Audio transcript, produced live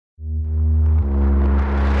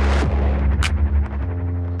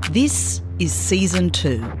This is season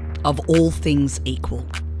 2 of All Things Equal.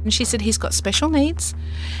 And she said he's got special needs.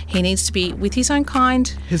 He needs to be with his own kind.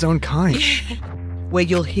 His own kind? Where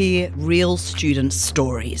you'll hear real student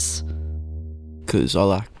stories. Because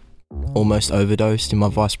I almost overdosed in my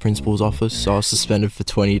vice principal's office, so I was suspended for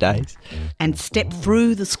 20 days. And step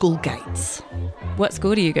through the school gates. What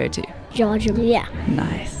school do you go to? Georgia, yeah.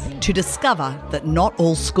 Nice. To discover that not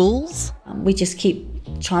all schools We just keep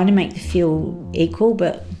trying to make them feel equal,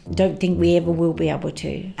 but don't think we ever will be able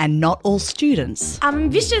to. and not all students I'm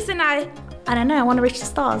ambitious and I don't know, I want to reach the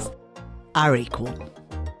stars. are equal.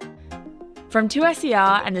 From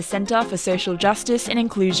 2SER and the Centre for Social Justice and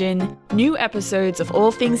Inclusion, new episodes of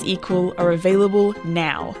All Things Equal are available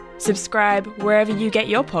now. Subscribe wherever you get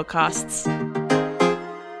your podcasts.